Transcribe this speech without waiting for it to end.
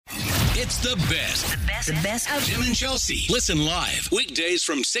It's the best. The best of Tim and Chelsea. Listen live weekdays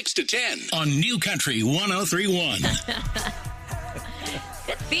from 6 to 10 on New Country 103.1.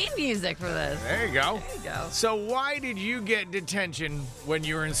 Good theme music for this. There you go. There you go. So why did you get detention when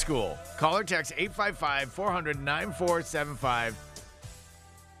you were in school? Call or text 855-400-9475.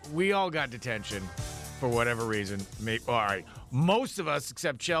 We all got detention for whatever reason. All right. Most of us,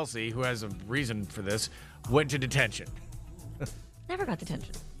 except Chelsea, who has a reason for this, went to detention. Never got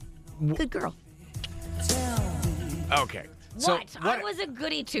detention. Good girl. Okay. So What? I was a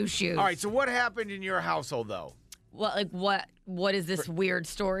goody two-shoes. All right. So what happened in your household, though? Well, like what is this weird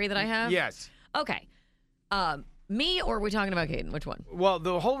story that I have? Yes. Okay. Me or are we talking about Caden? Which one? Well,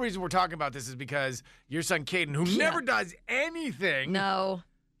 the whole reason we're talking about this is because your son, Caden, who never does anything, No.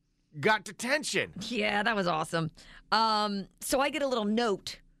 got detention. Yeah, that was awesome. So I get a little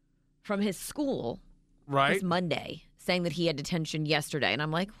note from his school Right? this Monday saying that he had detention yesterday. And I'm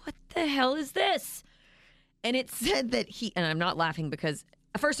like, what the hell is this? And it said that and I'm not laughing because,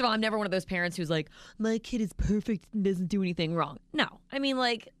 first of all, I'm never one of those parents who's like, my kid is perfect and doesn't do anything wrong. No. I mean,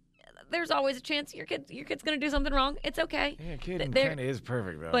 like, there's always a chance your kid's going to do something wrong. It's okay. Yeah, Caden kind of is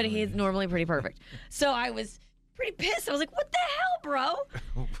perfect, though. But he's normally pretty perfect. So I was pretty pissed. I was like, what the hell, bro?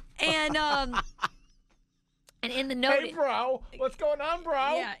 And in the note, Hey, bro, what's going on,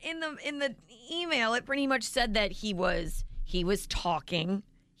 bro? yeah, in the email, it pretty much said that he was talking,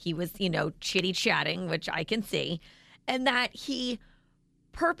 he was chitty chatting, which I can see, and that he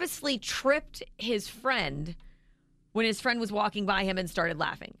purposely tripped his friend when his friend was walking by him and started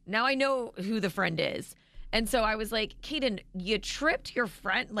laughing. Now I know who the friend is. And so I was like, Caden, you tripped your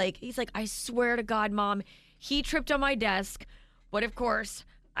friend? Like, he's like, I swear to God, Mom, he tripped on my desk. But of course,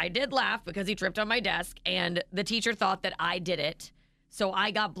 I did laugh because he tripped on my desk, and the teacher thought that I did it. So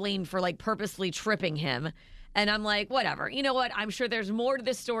I got blamed for like purposely tripping him. And I'm like, whatever. You know what? I'm sure there's more to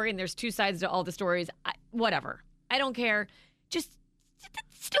this story, and there's two sides to all the stories. Whatever. I don't care. Just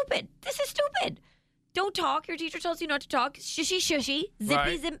stupid. This is stupid. Don't talk. Your teacher tells you not to talk. Shushy, shushy. Zippy,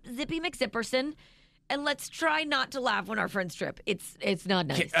 Right. zippy McZipperson. And let's try not to laugh when our friends trip. It's not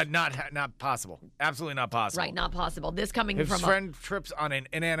nice. Not possible. Absolutely not possible. Right, not possible. This coming If from his friend trips on an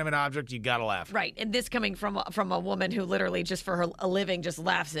inanimate object, you gotta laugh. right, and this coming from a woman who literally just for a living just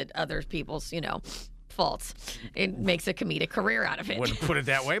laughs at other people's faults. It makes a comedic career out of it. Wouldn't put it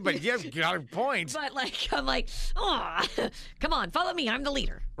that way, but yeah, you got a point. But I'm like, oh, come on, follow me. I'm the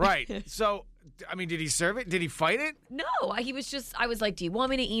leader. Right. So, I mean, did he serve it? Did he fight it? No, I was like, do you want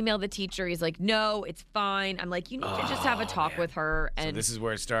me to email the teacher? He's like, no, it's fine. I'm like, you need to just have a talk with her So and this is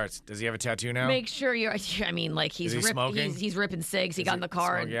where it starts. Does he have a tattoo now? make sure you're. I mean, like Is he smoking? He's ripping cigs. He got in the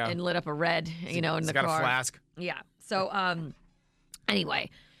car and lit up a red, in He's the got car. a flask. Yeah. So, anyway,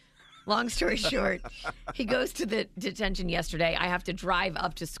 long story short, he goes to the detention yesterday. I have to drive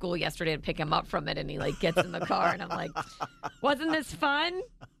up to school yesterday to pick him up from it, and he gets in the car, and I'm like, wasn't this fun?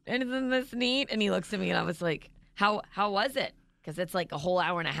 And isn't this neat? And he looks at me, and I was like, how was it? Because it's like a whole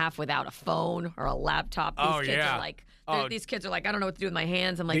hour and a half without a phone or a laptop. These kids are like, these kids are like, I don't know what to do with my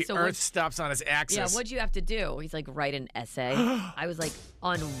hands. I'm like, The Earth stops on its axis. yeah, what'd you have to do? He's like, write an essay. I was like,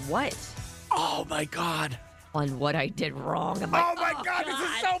 on what? Oh my God. On what I did wrong. I'm like, Oh my God, this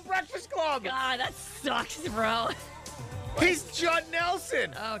is so Breakfast Club. God, that sucks, bro. He's Judd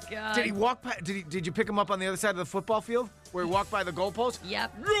Nelson. Oh God. Did he walk by? Did you pick him up on the other side of the football field where he walked by the goalpost?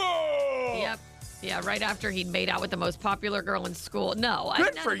 Yep. No. Yep. Yeah, right after he'd made out with the most popular girl in school. No.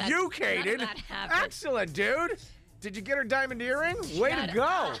 Good none for of that- you, none of Caden. that happened. Excellent, dude. Did you get her diamond earring? Way to Shut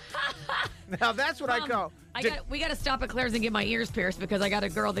go. Now that's what I call. We got to stop at Claire's and get my ears pierced because I got a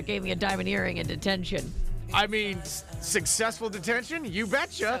girl that gave me a diamond earring in detention. I mean, successful detention? You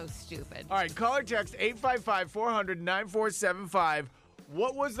betcha. So stupid. All right, call or text 855-400-9475.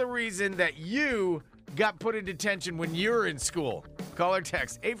 What was the reason that you got put in detention when you were in school? Call or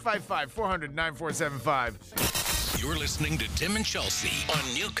text 855-400-9475. You're listening to Tim and Chelsea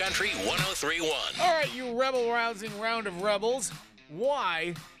on New Country 103.1. All right, you rebel-rousing round of rebels.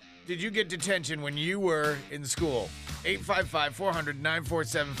 Why did you get detention when you were in school?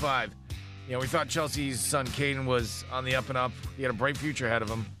 855-400-9475. You know, we thought Chelsea's son, Caden, was on the up and up. He had a bright future ahead of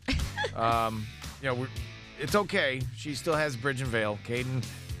him. It's okay. She still has Bridge and Vale. Caden,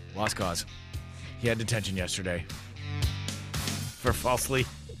 lost cause. He had detention yesterday for falsely.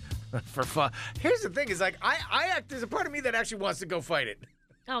 Here's the thing: is like there's a part of me that actually wants to go fight it.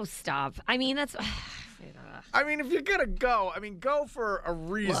 Oh, stop. I mean, that's. I mean, if you're gonna go, go for a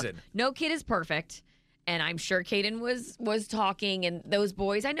reason. Look, no kid is perfect. And I'm sure Caden was talking, and those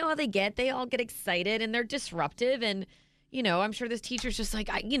boys, I know how they get. They all get excited, and they're disruptive. And, I'm sure this teacher's just like,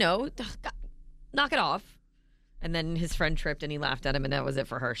 knock it off. And then his friend tripped and he laughed at him, and that was it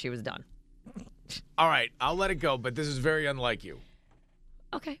for her. She was done. All right, I'll let it go, but this is very unlike you.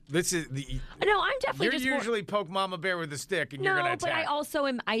 Okay. This is the. No, I'm definitely You're just usually poke Mama Bear with a stick, and you're gonna attack. but I also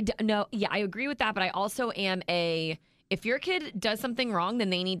am. I agree with that, but I also am a. If your kid does something wrong, then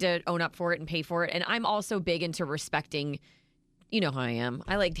they need to own up for it and pay for it. And I'm also big into respecting. You know how I am.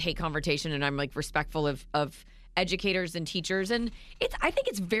 I like to hate confrontation, and I'm like respectful of educators and teachers. And I think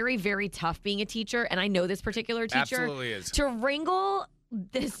it's very, very tough being a teacher. And I know this particular teacher Absolutely is. to wrangle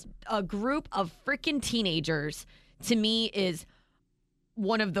a group of freaking teenagers. To me, is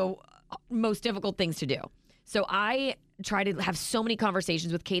one of the most difficult things to do. So I try to have so many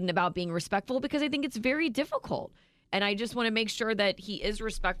conversations with Caden about being respectful because I think it's very difficult. And I just want to make sure that he is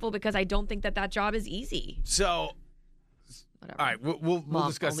respectful because I don't think that job is easy. So, Whatever. all right, we'll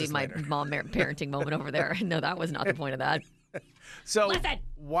discuss I'll this leave later. my mom parenting moment over there. No, that was not the point of that. So, Listen.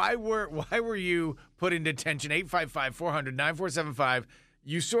 why were you put in detention? 855-400-9475.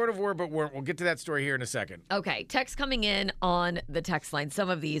 You sort of were, but weren't. We'll get to that story here in a second. Okay, text coming in on the text line.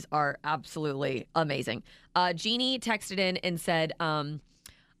 Some of these are absolutely amazing. Jeannie texted in and said,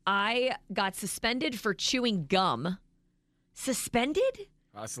 I got suspended for chewing gum. Suspended?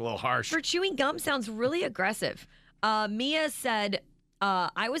 That's a little harsh. For chewing gum sounds really aggressive. Mia said,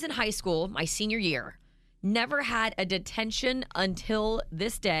 I was in high school, my senior year. Never had a detention until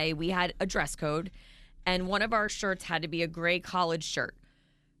this day. We had a dress code, and one of our shirts had to be a gray college shirt.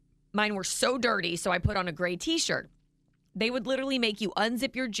 Mine were so dirty, so I put on a gray T-shirt. They would literally make you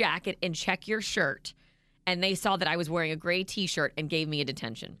unzip your jacket and check your shirt, and they saw that I was wearing a gray T-shirt and gave me a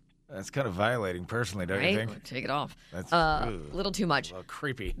detention. That's kind of violating, personally, don't you think? Take it off. That's a little too much. A little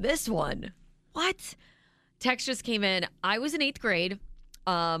creepy. This one, what? Text just came in. I was in 8th grade.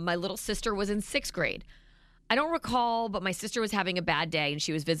 My little sister was in 6th grade. I don't recall, but my sister was having a bad day, and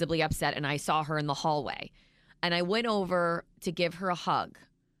she was visibly upset, and I saw her in the hallway. And I went over to give her a hug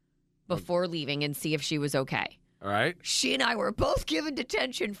before leaving and see if she was okay. All right. She and I were both given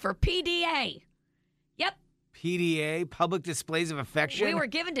detention for PDA. Yep. PDA, public displays of affection. We were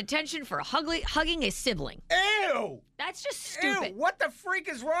given detention for hugging a sibling. Ew! That's just stupid. Ew, what the freak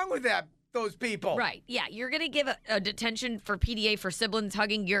is wrong with those people? Right. Yeah, you're going to give a detention for PDA for siblings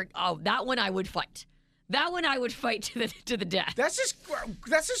hugging that one I would fight. That one I would fight to the death. That's just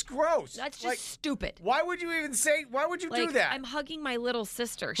gross. That's just stupid. Why would you do that? I'm hugging my little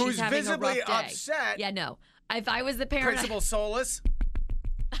sister. Who's She's having visibly a rough day. upset. Yeah, no. If I was the parent, Principal Solis.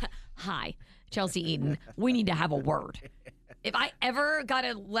 Hi, Chelsea Eden. We need to have a word. If I ever got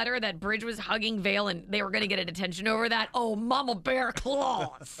a letter that Bridge was hugging Vale and they were going to get a detention over that, oh, Mama Bear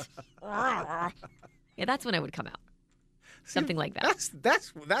claws. Yeah, that's when I would come out. Something like that.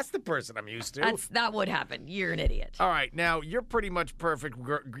 That's the person I'm used to. That would happen. You're an idiot. All right, now you're pretty much perfect.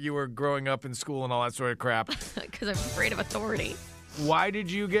 You were growing up in school and all that sort of crap. Because I'm afraid of authority. Why did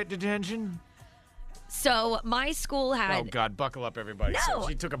you get detention? So my school had. Oh God, buckle up, everybody! No, so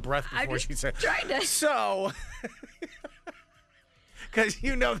she took a breath before she said. Trying to. So, because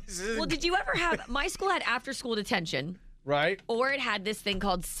this is. Well, did you ever have? My school had after-school detention. Right. Or it had this thing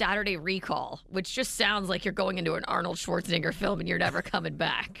called Saturday Recall, which just sounds like you're going into an Arnold Schwarzenegger film and you're never coming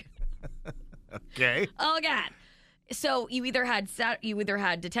back. Okay. Oh, God. So you either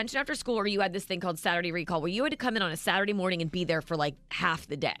had detention after school or you had this thing called Saturday Recall where you had to come in on a Saturday morning and be there for like half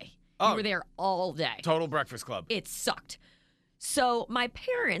the day. Oh. You were there all day. Total Breakfast Club. It sucked. So my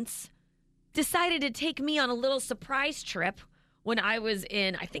parents decided to take me on a little surprise trip when I was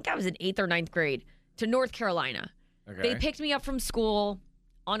in 8th or 9th grade to North Carolina. Okay. They picked me up from school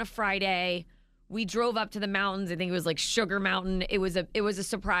on a Friday. We drove up to the mountains. I think it was like Sugar Mountain. It was a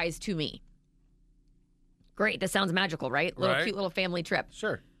surprise to me. Great. That sounds magical, right? Cute little family trip.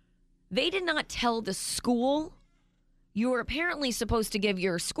 Sure. They did not tell the school. You were apparently supposed to give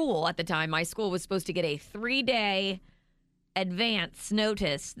your school at the time. My school was supposed to get a 3-day advance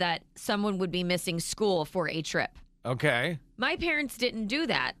notice that someone would be missing school for a trip. Okay. My parents didn't do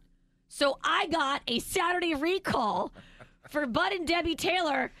that. So I got a Saturday recall for Bud and Debbie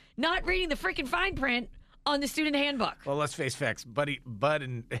Taylor not reading the freaking fine print on the student handbook. Well, let's face facts. Bud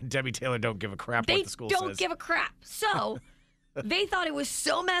and Debbie Taylor don't give a crap what the school says. They don't give a crap. So they thought it was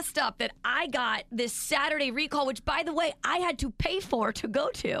so messed up that I got this Saturday recall, which, by the way, I had to pay for to go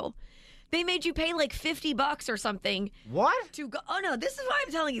to. They made you pay like $50 or something. What? To go. Oh, no, this is why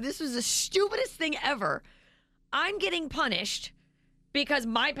I'm telling you. This was the stupidest thing ever. I'm getting punished because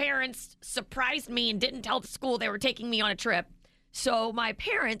my parents surprised me and didn't tell the school they were taking me on a trip. So my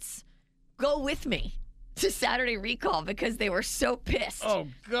parents go with me to Saturday Recall because they were so pissed. Oh,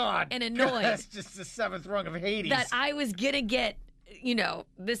 God. And annoyed. That's just the seventh rung of Hades. That I was going to get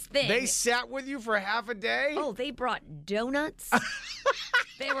this thing. They sat with you for half a day? Oh, they brought donuts.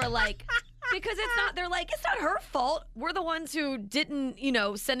 They were like, because they're like, it's not her fault. We're the ones who didn't,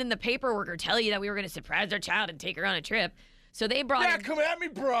 send in the paperwork or tell you that we were going to surprise our child and take her on a trip. So they brought in, come at me,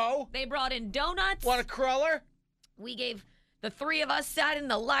 bro. They brought in donuts. Want a cruller? The three of us sat in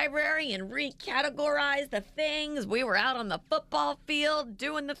the library and recategorized the things. We were out on the football field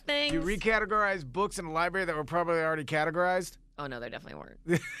doing the things. You recategorized books in the library that were probably already categorized? Oh no, they definitely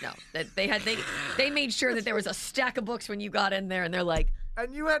weren't. No, they made sure that there was a stack of books when you got in there, and they're like,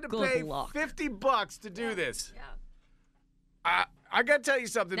 and you had to pay luck. $50 to do this. Yeah. I got to tell you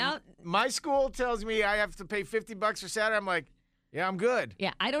something. Now, my school tells me I have to pay $50 for Saturday. I'm like, yeah, I'm good.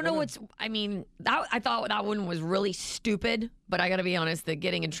 Yeah, I don't know I thought that one was really stupid, but I got to be honest, that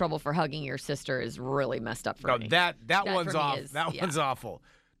getting in trouble for hugging your sister is really messed up for me. That one's for me off. is- One's awful.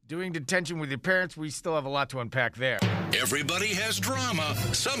 Doing detention with your parents, we still have a lot to unpack there. Everybody has drama.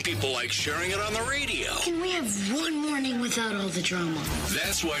 Some people like sharing it on the radio. Can we have one morning without all the drama?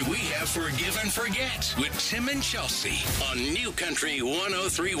 That's why we have Forgive and Forget with Tim and Chelsea on New Country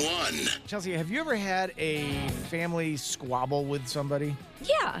 103.1. Chelsea, have you ever had a family squabble with somebody?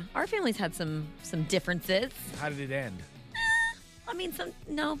 Yeah, our family's had some differences. How did it end? I mean,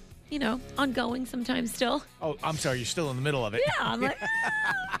 ongoing sometimes still. Oh, I'm sorry. You're still in the middle of it. Yeah, I'm like,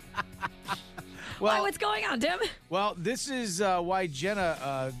 why, what's going on, Tim? Well, this is why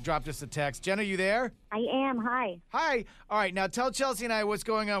Jenna dropped us a text. Jenna, you there? I am. Hi. Hi. All right. Now tell Chelsea and I what's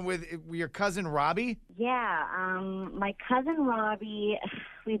going on with your cousin Robbie. Yeah. My cousin Robbie,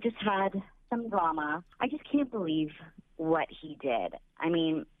 we just had some drama. I just can't believe what he did. I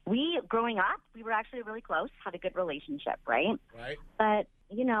mean, growing up, we were actually really close, had a good relationship, right? Right. But,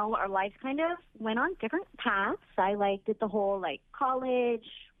 our lives kind of went on different paths. I did the whole college,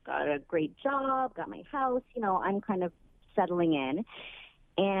 got a great job, got my house, I'm kind of settling in.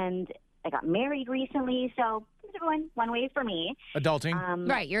 And I got married recently, so things are going one way for me. Adulting.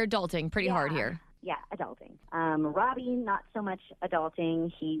 Right, you're adulting pretty hard here. Yeah, adulting. Robbie, not so much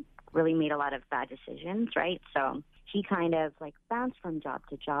adulting. He really made a lot of bad decisions, right? So he kind of bounced from job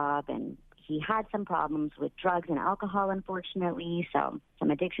to job, and he had some problems with drugs and alcohol, unfortunately. So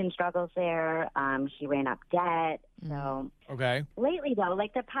some addiction struggles there. He ran up debt. So Okay. lately, though,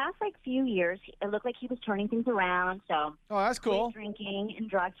 the past few years, it looked like he was turning things around. So Oh, that's cool. quit drinking and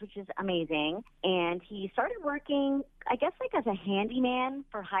drugs, which is amazing. And he started working, I guess, as a handyman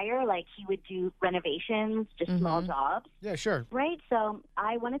for hire. He would do renovations, just small jobs. Yeah, sure. Right. So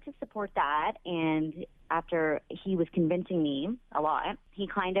I wanted to support that. And after he was convincing me a lot, he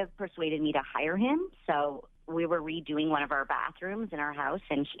kind of persuaded me to hire him. So we were redoing one of our bathrooms in our house,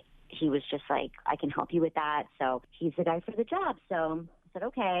 and he was just like, I can help you with that. So he's the guy for the job. So I said,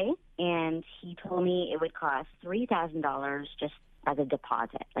 okay. And he told me it would cost $3,000 just as a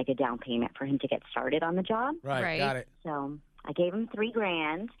deposit, a down payment for him to get started on the job. Right. Got it. So I gave him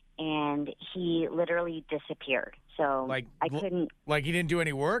 $3,000, and he literally disappeared. So I couldn't. He didn't do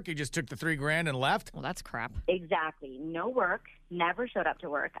any work. He just took the $3,000 and left. Well, that's crap. Exactly. No work. Never showed up to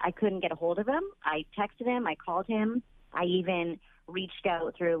work. I couldn't get a hold of him. I texted him. I called him. I even reached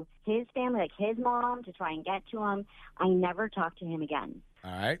out through his family, his mom, to try and get to him. I never talked to him again.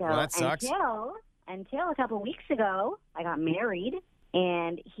 All right. So Well, that sucks. Until a couple weeks ago, I got married,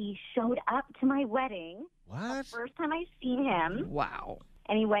 and he showed up to my wedding. What? First time I've seen him. Wow.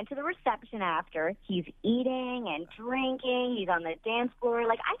 And he went to the reception after. He's eating and drinking. He's on the dance floor.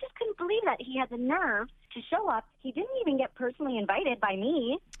 I just couldn't believe that he had the nerve to show up. He didn't even get personally invited by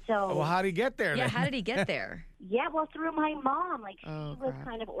me. So, Well, how did he get there? Yeah, then? how did he get there? yeah, well, through my mom. She was crap.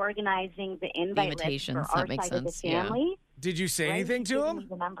 kind of organizing the invite list invitations, for our that makes side of the sense, yeah. family. Did you say right? anything He to gave him? me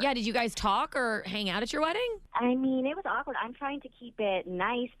the number. Yeah, did you guys talk or hang out at your wedding? I mean, it was awkward. I'm trying to keep it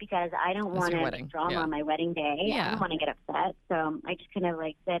nice because I don't It's want your to wedding, drama yeah. on my wedding day. Yeah. I don't want to get upset. So I just kind of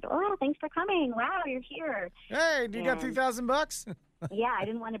said, oh, thanks for coming. Wow, you're here. Hey, do you got And- $3,000? Yeah, I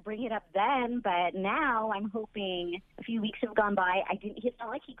didn't want to bring it up then, but now I'm hoping a few weeks have gone by. It's not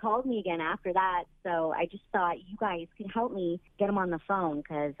like he called me again after that, so I just thought you guys could help me get him on the phone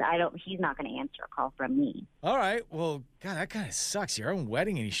because he's not going to answer a call from me. All right. Well, God, that kind of sucks. Your own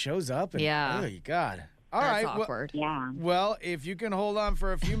wedding and he shows up. And, Yeah. Oh, God. All That's right. awkward. Yeah. Well, if you can hold on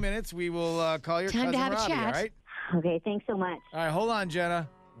for a few minutes, we will call your Time to cousin have a Robbie. chat. All right. Okay, thanks so much. All right. Hold on, Jenna.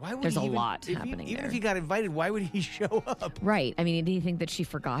 Why would There's he a even, lot if happening Even there. if he got invited, why would he show up? Right. I mean, do you think that she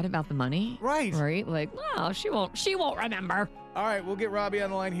forgot about the money? Right. Right? Well, she won't remember. All right, we'll get Robbie on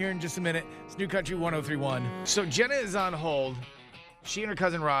the line here in just a minute. It's New Country 103.1. So Jenna is on hold. She and her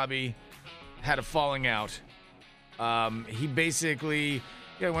cousin Robbie had a falling out. He basically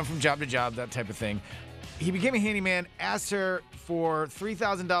went from job to job, that type of thing. He became a handyman, asked her for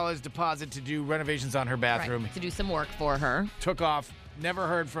 $3,000 deposit to do renovations on her bathroom. Right, to do some work for her. Took off, never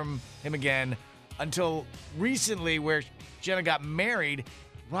heard from him again until recently where Jenna got married.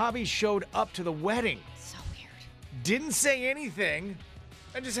 Robbie showed up to the wedding. So weird. Didn't say anything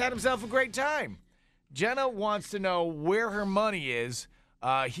and just had himself a great time. Jenna wants to know where her money is.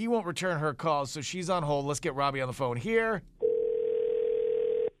 He won't return her calls, so she's on hold. Let's get Robbie on the phone here.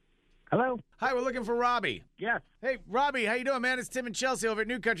 Hello? Hi, we're looking for Robbie. Yes. Hey, Robbie, how you doing, man? It's Tim and Chelsea over at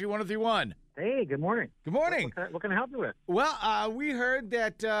New Country 103.1. Hey, good morning. Good morning. What can I help you with? Well, we heard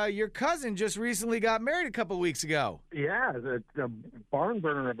that your cousin just recently got married a couple of weeks ago. Yeah, the barn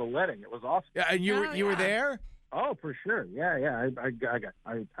burner of a wedding. It was awesome. Yeah, and you were there? Oh, for sure. Yeah. I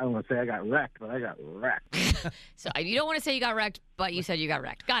don't want to say I got wrecked, but I got wrecked. So you don't want to say you got wrecked, but you said you got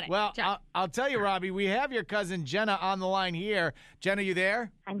wrecked. Got it. Well, Check. I'll tell you, Robbie, we have your cousin Jenna on the line here. Jenna, you there?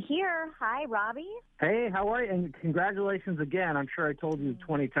 I'm here. Hi, Robbie. Hey, how are you? And congratulations again. I'm sure I told you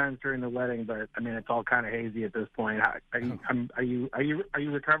 20 times during the wedding, but I mean it's all kind of hazy at this point. Are you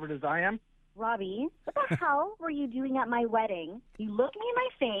recovered as I am? Robbie, what the hell were you doing at my wedding? You looked me in my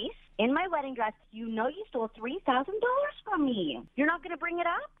face, in my wedding dress. You know you stole $3,000 from me. You're not going to bring it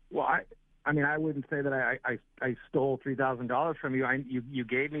up? Well, I mean, I wouldn't say that I stole $3,000 from you. You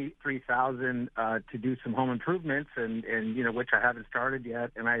gave me $3,000 to do some home improvements, and which I haven't started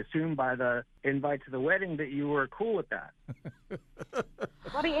yet. And I assume by the invite to the wedding that you were cool with that.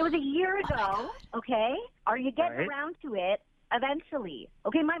 Robbie, it was a year ago. Okay, are you getting Right. around to it? Eventually.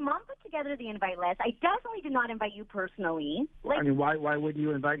 Okay, my mom put together the invite list. I definitely did not invite you personally. I mean, why wouldn't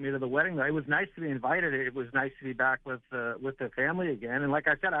you invite me to the wedding? It was nice to be invited. It was nice to be back with the family again. And like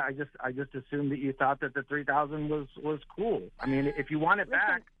I said, I just assumed that you thought that the $3,000 was cool. I mean, if you want it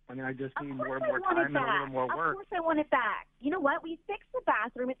back, I mean, I just need more and more time and a little more work. Of course I want it back. You know what? We fixed the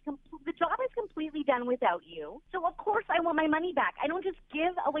bathroom. The job is completely done without you. So, of course, I want my money back. I don't just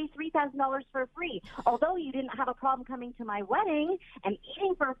give away $3,000 for free. Although you didn't have a problem coming to my wedding and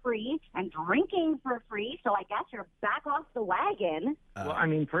eating for free and drinking for free, so I guess you're back off the wagon. Well, I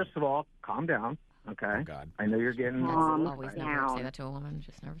mean, first of all, calm down. Okay. Oh, God. I know you're getting. Calm Always never down. say that to a woman.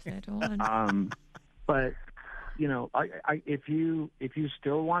 Just never say it to a woman. But if you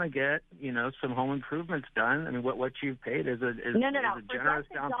still want to get some home improvements done, I mean, what you've paid is a generous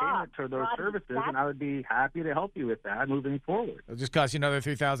down payment toward those services, and I would be happy to help you with that moving forward. It'll just cost you another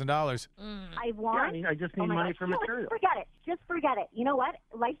 $3,000. I want. Yeah, I mean, I just need money for material. Just forget it. You know what?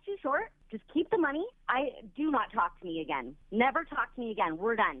 Life's too short. Just keep the money. Do not talk to me again. Never talk to me again.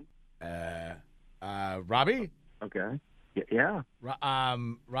 We're done. Robbie? Okay. Yeah.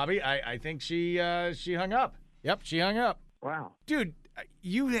 Robbie, I think she hung up. Yep, she hung up. Wow. Dude,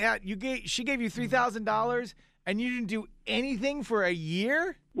 she gave you $3,000 and you didn't do anything for a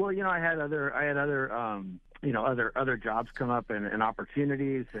year? Well, I had other jobs come up and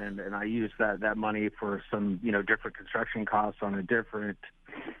opportunities, and I used that money for some different construction costs on a different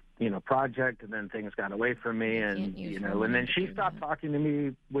project, and then things got away from me, and and then she stopped talking to me,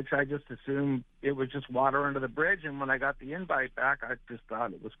 which I just assumed it was just water under the bridge. And when I got the invite back, I just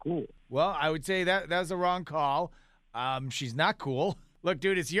thought it was cool. Well, I would say that was the wrong call. She's not cool. Look,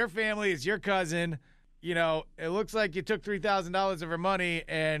 dude, it's your family, it's your cousin. It looks like you took $3,000 of her money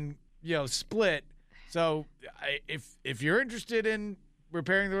and split. So if you're interested in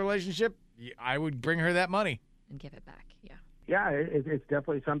repairing the relationship, I would bring her that money And give it back. Yeah. Yeah, it's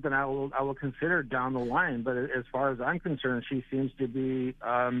definitely something I will consider down the line. But as far as I'm concerned, she seems to be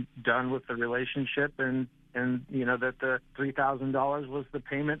done with the relationship, and that the $3,000 was the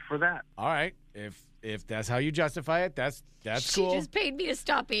payment for that. All right, if that's how you justify it, that's cool. She just paid me to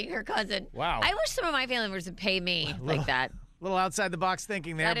stop being her cousin. Wow. I wish some of my family members would pay me like that. A little outside the box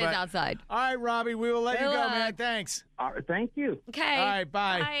thinking there. That is outside. All right, Robbie, we will let you Good go, luck. man. Thanks. All right, thank you. Okay. All right,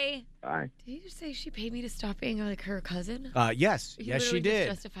 bye. Bye. Bye. Did you just say she paid me to stop being like her cousin? Yes, You yes, she literally did.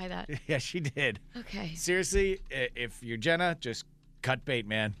 Just justify that. Yes, she did. Okay. Seriously, if you're Jenna, just cut bait,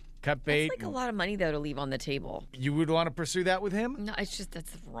 man. Cut bait. That's like a lot of money though to leave on the table. You would want to pursue that with him? No, it's just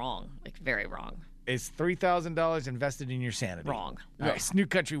that's wrong. Like very wrong. It's $3,000 invested in your sanity. Wrong. All right, it's New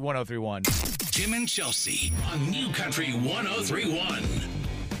Country 103.1. Tim and Chelsea on New Country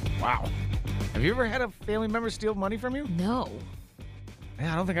 103.1. Wow. Have you ever had a family member steal money from you? No.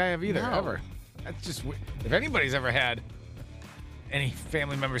 Yeah, I don't think I have either, No. ever. That's just if anybody's ever had any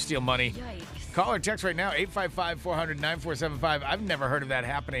family member steal money. Yikes. Call or text right now, 855-400-9475. I've never heard of that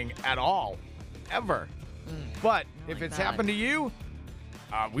happening at all, ever. But if like it's that. happened to you,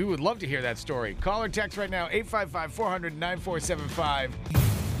 we would love to hear that story. Call or text right now, 855-400-9475.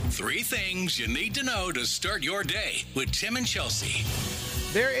 3 things you need to know to start your day with Tim and Chelsea.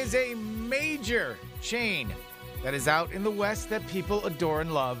 There is a major chain that is out in the West that people adore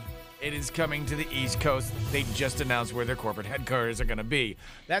and love. It is coming to the East Coast. They just announced where their corporate headquarters are going to be.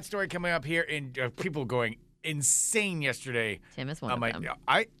 That story coming up here in people going insane yesterday. Tim is one of them.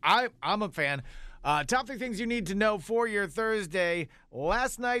 I'm a fan. Top 3 things you need to know for your Thursday.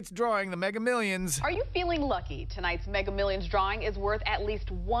 Last night's drawing, the Mega Millions. Are you feeling lucky? Tonight's Mega Millions drawing is worth at least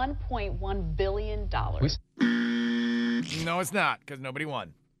 $1.1 billion. No, it's not, because nobody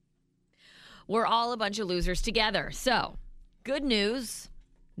won. We're all a bunch of losers together. So, good news.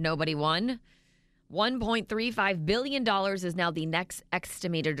 Nobody won. $1.35 billion is now the next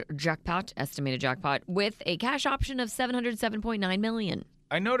estimated jackpot, with a cash option of $707.9 million.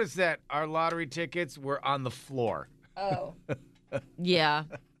 I noticed that our lottery tickets were on the floor. Oh. Yeah.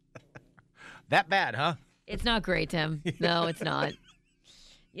 That bad, huh? It's not great, Tim. No, it's not.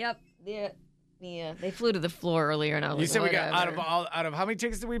 Yep. Yeah. They flew to the floor earlier, and I was You like, said we got whatever. out of how many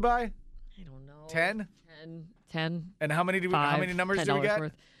tickets did we buy? I don't know. 10? 10. And how many numbers did we get?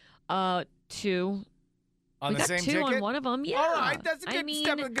 Worth. 2. On we the got same 2 ticket? on one of them. Yeah. All right, that's a good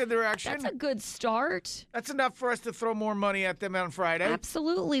step in a good direction. That's a good start. That's enough for us to throw more money at them on Friday.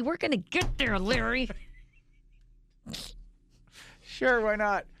 Absolutely. We're going to get there, Larry. Sure, why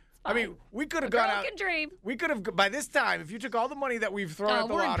not? I mean, we could have gone out. Can dream. We could have, by this time, if you took all the money that we've thrown at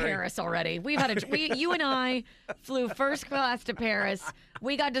the we're lottery. in Paris already. We've had you and I flew first class to Paris.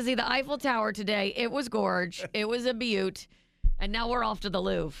 We got to see the Eiffel Tower today. It was gorge. It was a beaut. And now we're off to the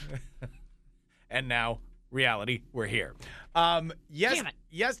Louvre. And now, reality, we're here.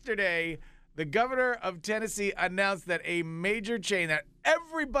 Yesterday, the governor of Tennessee announced that a major chain that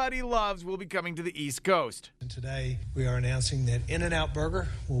everybody loves will be coming to the East Coast. And today, we are announcing that In-N-Out Burger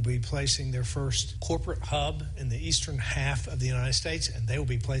will be placing their first corporate hub in the eastern half of the United States, and they will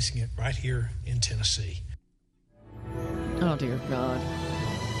be placing it right here in Tennessee. Oh, dear God.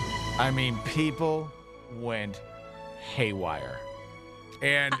 I mean, people went haywire.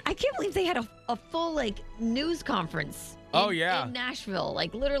 And I can't believe they had a full, news conference. In Nashville,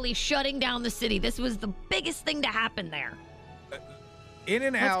 literally shutting down the city. This was the biggest thing to happen there.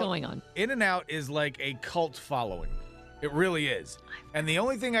 In-N-Out. What's going on? In-N-Out is like a cult following. It really is. And the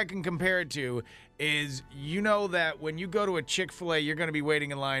only thing I can compare it to is, you know that when you go to a Chick-fil-A, you're going to be waiting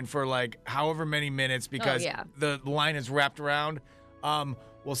in line for however many minutes because the line is wrapped around.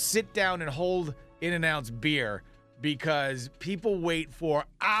 Well, sit down and hold In-N-Out's beer because people wait for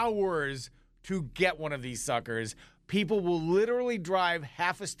hours to get one of these suckers. People will literally drive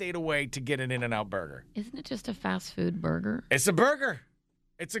half a state away to get an In-N-Out burger. Isn't it just a fast food burger? It's a burger.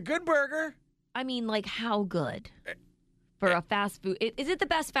 It's a good burger. I mean, how good? For a fast food. Is it the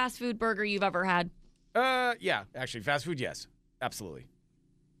best fast food burger you've ever had? Yeah. Actually, fast food, yes. Absolutely.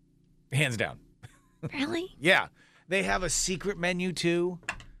 Hands down. Really? Yeah. They have a secret menu, too.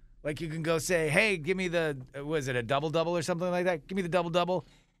 You can go say, hey, give me the, a double-double or something like that? Give me the double-double.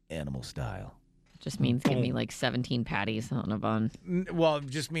 Animal style. Just means give me 17 patties on a bun. Well, it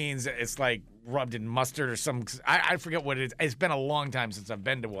just means it's rubbed in mustard or some. I forget what it is. It's been a long time since I've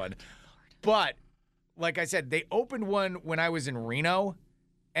been to one. But like I said, they opened one when I was in Reno.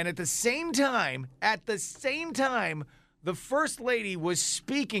 And at the same time, the First Lady was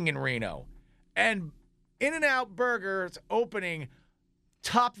speaking in Reno. And In-N-Out Burger's opening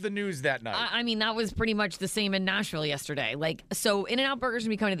topped the news that night. I mean, that was pretty much the same in Nashville yesterday. So In-N-Out Burger's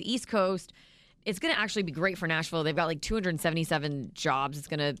going to be coming to the East Coast. It's going to actually be great for Nashville. They've got 277 jobs it's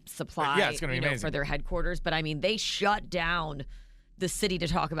going to supply it's going to be amazing for their headquarters. But, I mean, they shut down the city to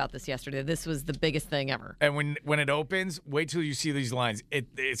talk about this yesterday. This was the biggest thing ever. And when it opens, wait till you see these lines.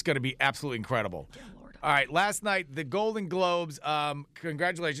 It's going to be absolutely incredible. Dear Lord. All right, last night, the Golden Globes,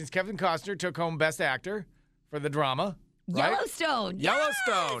 congratulations. Kevin Costner took home Best Actor for the drama. Right? Yellowstone.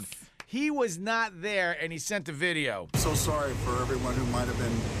 Yellowstone. Yes! He was not there, and he sent a video. So sorry for everyone who might have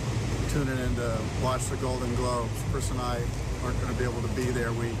been tuning in to watch the Golden Globes. Chris and I aren't going to be able to be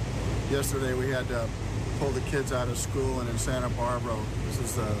there. Yesterday we had to pull the kids out of school, and in Santa Barbara, this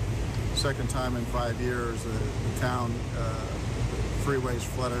is the second time in 5 years the town freeways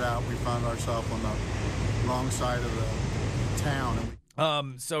flooded out. We found ourselves on the wrong side of the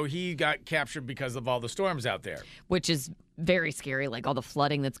town. So he got captured because of all the storms out there. Which is very scary, all the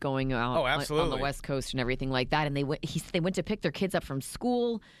flooding that's going on on the West Coast and everything like that. And they went to pick their kids up from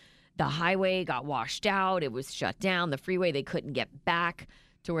school. The highway got washed out. It was shut down. The freeway, they couldn't get back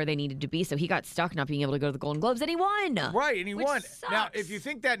to where they needed to be. So he got stuck not being able to go to the Golden Globes, and he won. Right, and he won. Sucks. Now, if you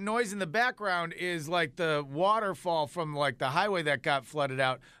think that noise in the background is the waterfall from the highway that got flooded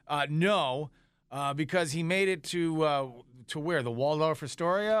out, no, because he made it to where? The Waldorf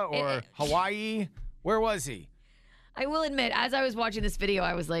Astoria or Hawaii? Where was he? I will admit, as I was watching this video,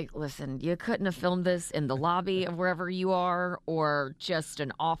 I was like, listen, you couldn't have filmed this in the lobby of wherever you are or just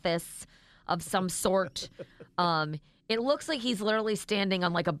an office of some sort. It looks like he's literally standing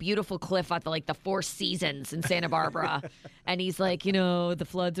on like a beautiful cliff at the Four Seasons in Santa Barbara. And he's like, the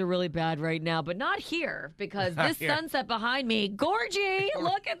floods are really bad right now, but not here because this sunset behind me, gorgy,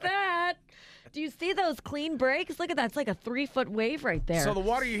 look at that. Do you see those clean breaks? Look at that. It's like a 3-foot wave right there. So the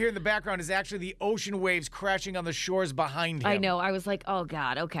water you hear in the background is actually the ocean waves crashing on the shores behind him. I know. I was like, oh,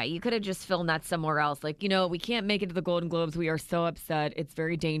 God, okay. You could have just filmed that somewhere else. Like, we can't make it to the Golden Globes. We are so upset. It's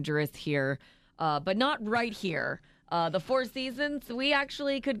very dangerous here, but not right here. The Four Seasons, we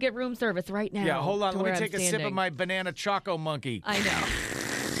actually could get room service right now. Yeah, hold on. Let me take a sip of my banana choco monkey. I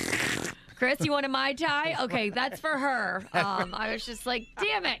know. Chris, you want a Mai Tai? Okay, that's for her. I was just like,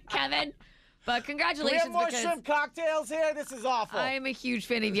 damn it, Kevin. But congratulations. Do we have more shrimp cocktails here? This is awful. I am a huge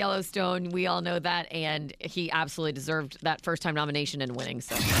fan of Yellowstone. We all know that. And he absolutely deserved that first-time nomination and winning.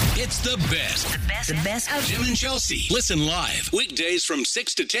 So it's the best. The best of Tim and Chelsea. Listen live weekdays from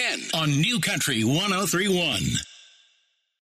 6 to 10 on New Country 103.1.